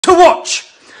to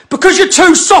watch. Because you're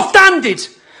too soft-handed.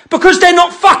 Because they're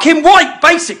not fucking white,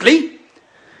 basically.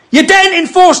 You daren't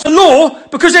enforce the law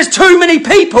because there's too many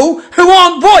people who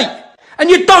aren't white. And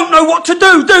you don't know what to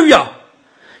do you?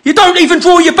 You don't even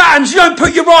draw your batons. You don't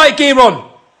put your riot gear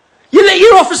on. You let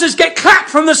your officers get clapped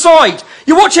from the side.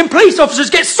 You're watching police officers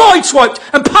get sideswiped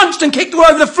and punched and kicked all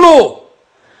over the floor.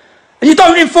 And you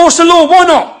don't enforce the law. Why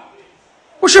not?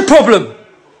 What's your problem?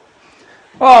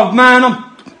 Oh, man,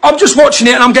 I'm just watching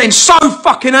it and I'm getting so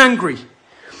fucking angry.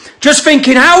 Just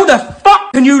thinking, how the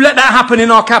fuck can you let that happen in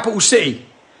our capital city?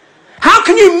 How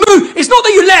can you move? It's not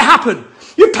that you let it happen.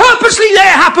 You purposely let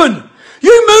it happen.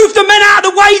 You moved the men out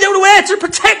of the way that were there to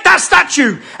protect that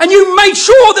statue. And you made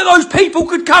sure that those people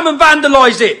could come and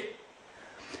vandalise it.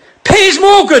 Piers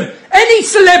Morgan, any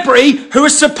celebrity who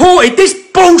has supported this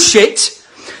bullshit,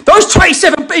 those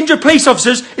 27 injured police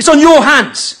officers, it's on your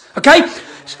hands. Okay?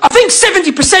 I think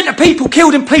 70% of people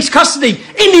killed in police custody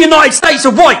in the United States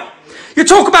are white. You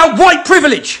talk about white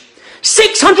privilege.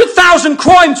 600,000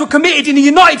 crimes were committed in the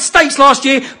United States last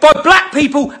year by black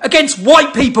people against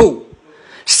white people.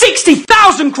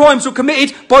 60,000 crimes were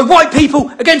committed by white people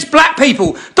against black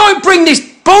people. Don't bring this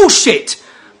bullshit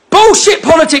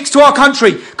politics to our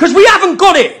country, because we haven't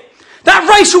got it. That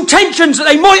racial tensions that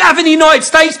they might have in the United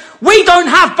States, we don't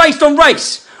have based on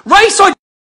race. Race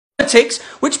politics,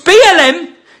 which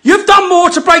BLM, you've done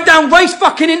more to break down race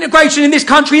fucking integration in this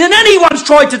country than anyone's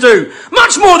tried to do.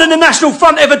 Much more than the National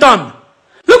Front ever done.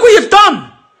 Look what you've done.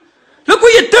 Look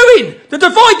what you're doing. The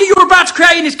divide that you're about to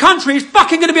create in this country is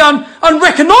fucking going to be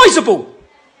unrecognisable.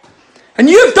 And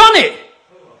you've done it.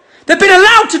 They've been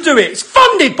allowed to do it. It's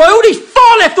funded by all these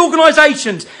far-left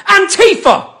organisations.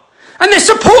 Antifa. And they're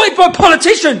supported by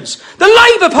politicians. The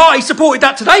Labour Party supported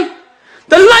that today.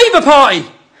 The Labour Party.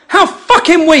 How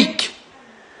fucking weak.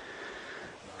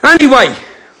 Anyway,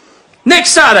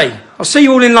 next Saturday, I'll see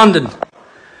you all in London.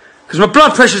 Because my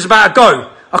blood pressure's about to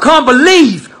go. I can't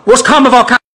believe what's come of our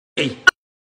country.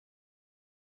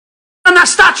 And that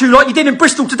statue like you did in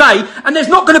Bristol today, and there's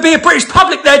not going to be a British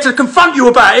public there to confront you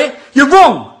about it. You're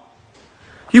wrong.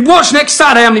 You watch next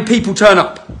Saturday how many people turn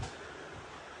up.